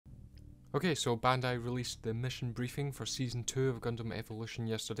Okay, so Bandai released the mission briefing for Season 2 of Gundam Evolution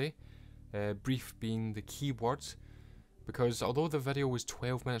yesterday. Brief being the key words, because although the video was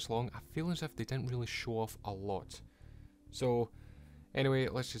 12 minutes long, I feel as if they didn't really show off a lot. So, anyway,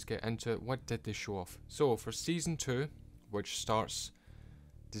 let's just get into it. What did they show off? So, for Season 2, which starts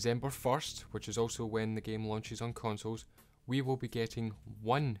December 1st, which is also when the game launches on consoles, we will be getting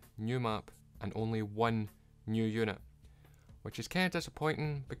one new map and only one new unit. Which is kind of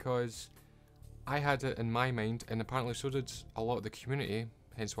disappointing because I had it in my mind, and apparently so did a lot of the community,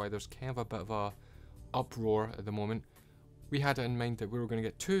 hence why there's kind of a bit of a uproar at the moment. We had it in mind that we were going to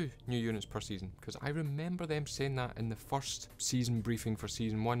get 2 new units per season, because I remember them saying that in the first season briefing for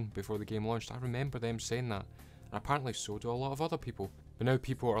Season 1 before the game launched. I remember them saying that, and apparently so do a lot of other people. But now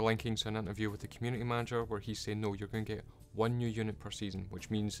people are linking to an interview with the community manager where he's saying no, you're going to get 1 new unit per season,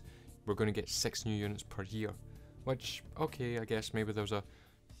 which means we're going to get 6 new units per year. Which, okay, I guess maybe there was a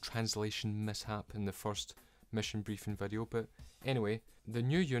translation mishap in the first mission briefing video, but anyway, the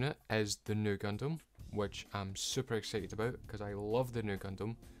new unit is the new Gundam, which I'm super excited about because I love the new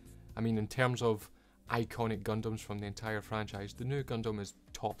Gundam. I mean, in terms of iconic Gundams from the entire franchise, the new Gundam is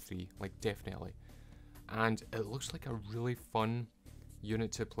top 3, like definitely. And it looks like a really fun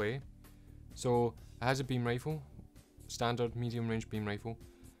unit to play. So, it has a beam rifle, standard medium range beam rifle.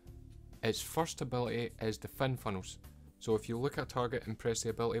 Its first ability is the fin funnels. So if you look at a target and press the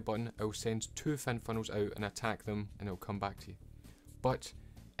ability button, it will send 2 fin funnels out and attack them, and it will come back to you. But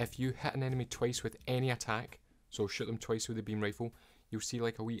if you hit an enemy twice with any attack, so shoot them twice with the beam rifle, you'll see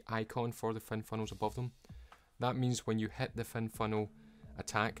like a wee icon for the fin funnels above them. That means when you hit the fin funnel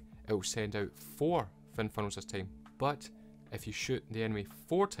attack, it will send out 4 fin funnels this time. But if you shoot the enemy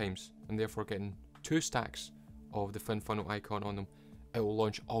 4 times, and therefore getting 2 stacks of the fin funnel icon on them, it will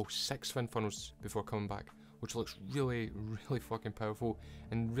launch all 6 fin funnels before coming back, which looks really fucking powerful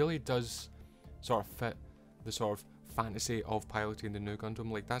and really does sort of fit the sort of fantasy of piloting the new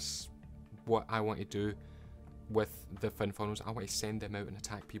Gundam. Like, that's what I want to do with the fin funnels. I want to send them out and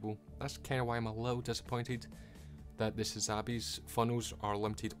attack people. That's kind of why I'm a little disappointed that the Sazabi's funnels are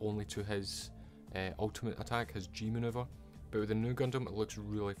limited only to his ultimate attack, his G maneuver. But with the new Gundam, it looks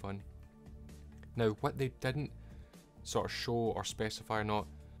really fun. Now, what they didn't sort of show or specify or not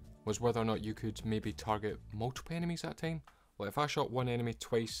was whether or not you could maybe target multiple enemies at a time. Like if I shot one enemy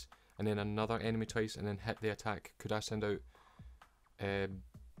twice and then another enemy twice and then hit the attack, could I send out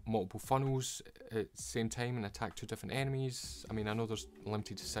multiple funnels at the same time and attack 2 different enemies? I mean, I know there's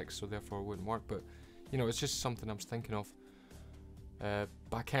limited to 6, so therefore it wouldn't work, but you know, it's just something I'm thinking of. But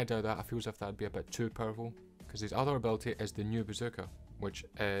I can't doubt that. I feel as if that'd be a bit too powerful, because his other ability is the new bazooka, which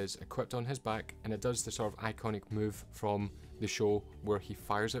is equipped on his back, and it does the sort of iconic move from the show where he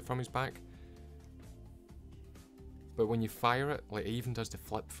fires it from his back. But when you fire it, like it even does the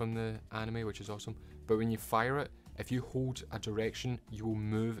flip from the anime, which is awesome. But when you fire it, if you hold a direction, you will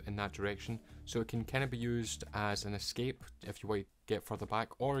move in that direction. So it can kind of be used as an escape if you want to get further back,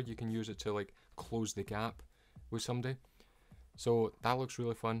 or you can use it to like close the gap with somebody. So that looks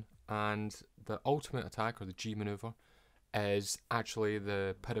really fun. And the ultimate attack, or the G maneuver, is actually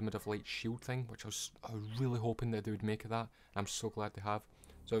the Pyramid of Light shield thing, which I was really hoping that they would make of that. I'm so glad they have.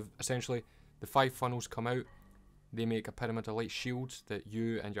 So essentially, the 5 funnels come out, they make a Pyramid of Light shield that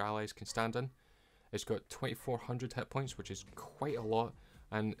you and your allies can stand in. It's got 2400 hit points, which is quite a lot,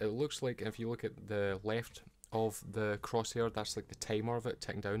 and it looks like, if you look at the left of the crosshair, that's like the timer of it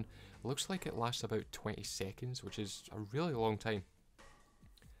ticking down. It looks like it lasts about 20 seconds, which is a really long time.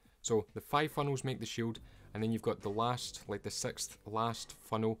 So the 5 funnels make the shield, and then you've got the last, like the 6th last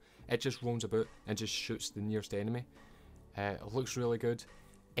funnel. It just roams about and just shoots the nearest enemy. It looks really good.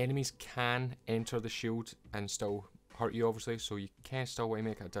 Enemies can enter the shield and still hurt you, obviously, so you can still want to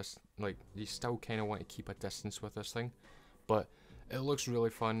make a like you still kind of want to keep a distance with this thing. But it looks really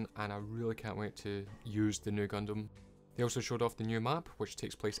fun, and I really can't wait to use the new Gundam. They also showed off the new map, which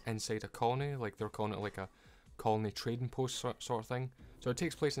takes place inside a colony, like they're calling it like a colony trading post sort of thing. So it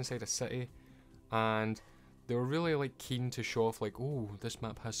takes place inside a city, and they were really like keen to show off like, oh, this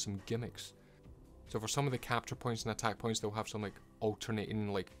map has some gimmicks. So for some of the capture points and attack points, they'll have some like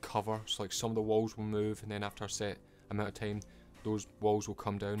alternating like cover. So like some of the walls will move, and then after a set amount of time, those walls will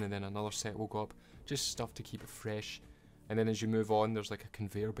come down, and then another set will go up. Just stuff to keep it fresh. And then as you move on, there's like a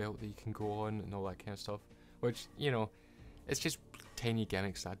conveyor belt that you can go on and all that kind of stuff. Which, you know, it's just tiny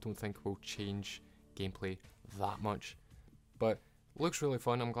gimmicks that I don't think will change gameplay that much. But looks really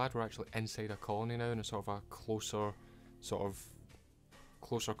fun. I'm glad we're actually inside a colony now in a sort of a closer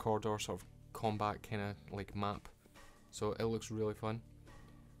corridor, sort of combat kind of like map. So it looks really fun.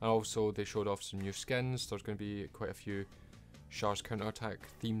 And also they showed off some new skins. There's going to be quite a few Char's counterattack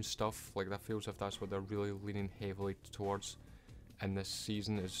themed stuff. Like, that feels as if that's what they're really leaning heavily towards in this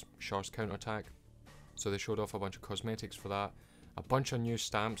season, is Char's counterattack. So they showed off a bunch of cosmetics for that. A bunch of new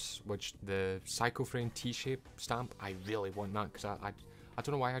stamps, which the Psycho Frame T-shape stamp, I really want that, because I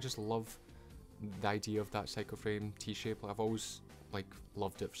don't know why, I just love the idea of that Psycho Frame T-shape. Like, I've always like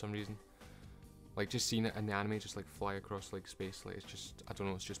loved it for some reason. Like, just seeing it in the anime just like fly across like space, like, it's just, I don't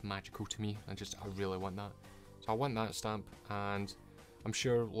know, it's just magical to me. I really want that. So I want that stamp, and I'm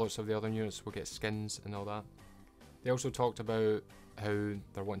sure lots of the other units will get skins and all that. They also talked about how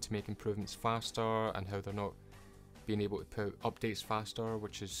they're wanting to make improvements faster, and how they're not being able to put updates faster,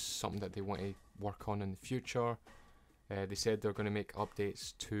 which is something that they want to work on in the future. They said they're going to make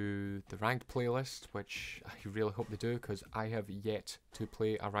updates to the ranked playlist, which I really hope they do, because I have yet to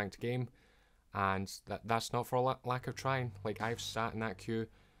play a ranked game, and that's not for a lack of trying. Like, I've sat in that queue,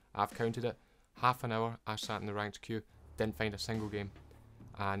 I've counted it, half an hour I sat in the ranked queue, didn't find a single game,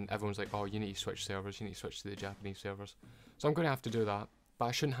 and everyone's like, oh, you need to switch servers, you need to switch to the Japanese servers. So I'm going to have to do that, but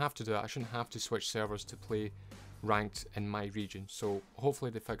I shouldn't have to do that. I shouldn't have to switch servers to play ranked in my region. So hopefully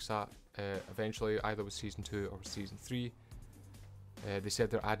they fix that eventually, either with Season 2 or Season 3. They said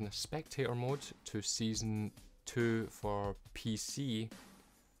they're adding a spectator mode to Season 2 for PC,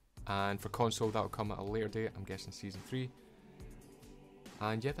 and for console that'll come at a later date, I'm guessing Season 3.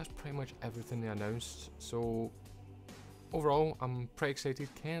 And yeah, that's pretty much everything they announced. So overall, I'm pretty excited.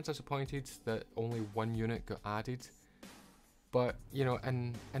 Kinda disappointed that only one unit got added, but you know,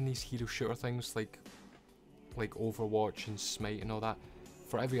 in these hero shooter things like Overwatch and Smite and all that,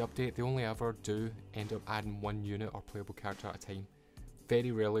 for every update they only ever do end up adding one unit or playable character at a time.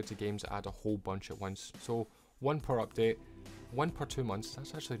 Very rarely do games add a whole bunch at once. So one per update, one per 2 months,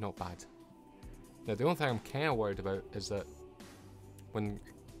 that's actually not bad. Now the only thing I'm kinda worried about is that when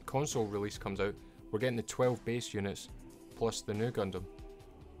console release comes out, we're getting the 12 base units plus the new Gundam.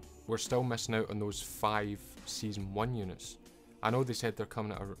 We're still missing out on those 5 Season 1 units. I know they said they're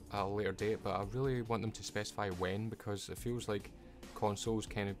coming at a later date, but I really want them to specify when, because it feels like console's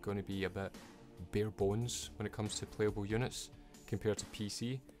kind of going to be a bit bare bones when it comes to playable units compared to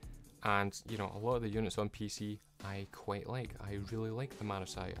PC. And you know, a lot of the units on PC I quite like. I really like the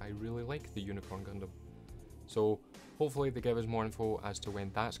Marasai, I really like the Unicorn Gundam. So hopefully they give us more info as to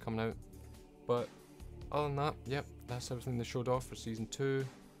when that's coming out. But other than that, yep, that's everything they showed off for Season 2.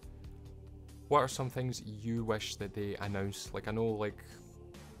 What are some things you wish that they announced? Like, I know like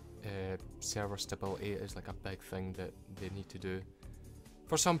server stability is like a big thing that they need to do.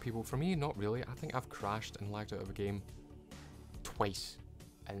 For some people, for me, not really. I think I've crashed and lagged out of a game twice,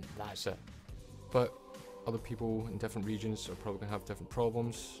 and that's it. But other people in different regions are probably gonna have different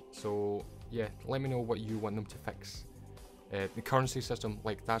problems. So yeah, let me know what you want them to fix. The currency system,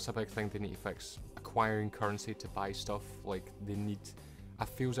 like, that's a big thing they need to fix. Acquiring currency to buy stuff, like, they need, I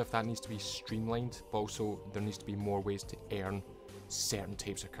feel as if that needs to be streamlined, but also there needs to be more ways to earn certain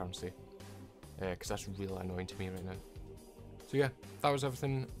types of currency, because that's really annoying to me right now. So yeah, that was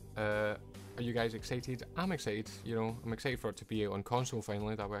everything. Are you guys excited? I'm excited, you know, I'm excited for it to be out on console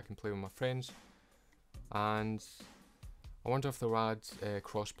finally, that way I can play with my friends. And I wonder if they'll add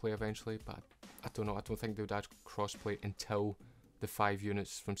crossplay eventually, but I don't know, I don't think they would add crossplay until the 5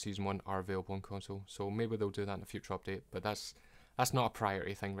 units from Season 1 are available on console. So maybe they'll do that in a future update, but that's not a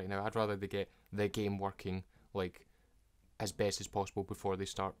priority thing right now. I'd rather they get the game working like as best as possible before they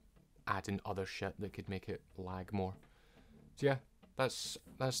start adding other shit that could make it lag more. So yeah, that's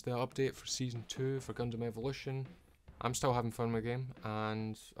the update for Season 2 for Gundam Evolution. I'm still having fun with the game,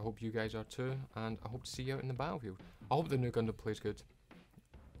 and I hope you guys are too, and I hope to see you out in the battlefield. I hope the new Gundam plays good.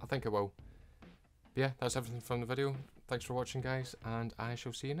 I think it will. But yeah, that's everything from the video. Thanks for watching, guys, and I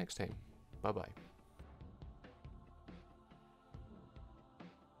shall see you next time. Bye bye.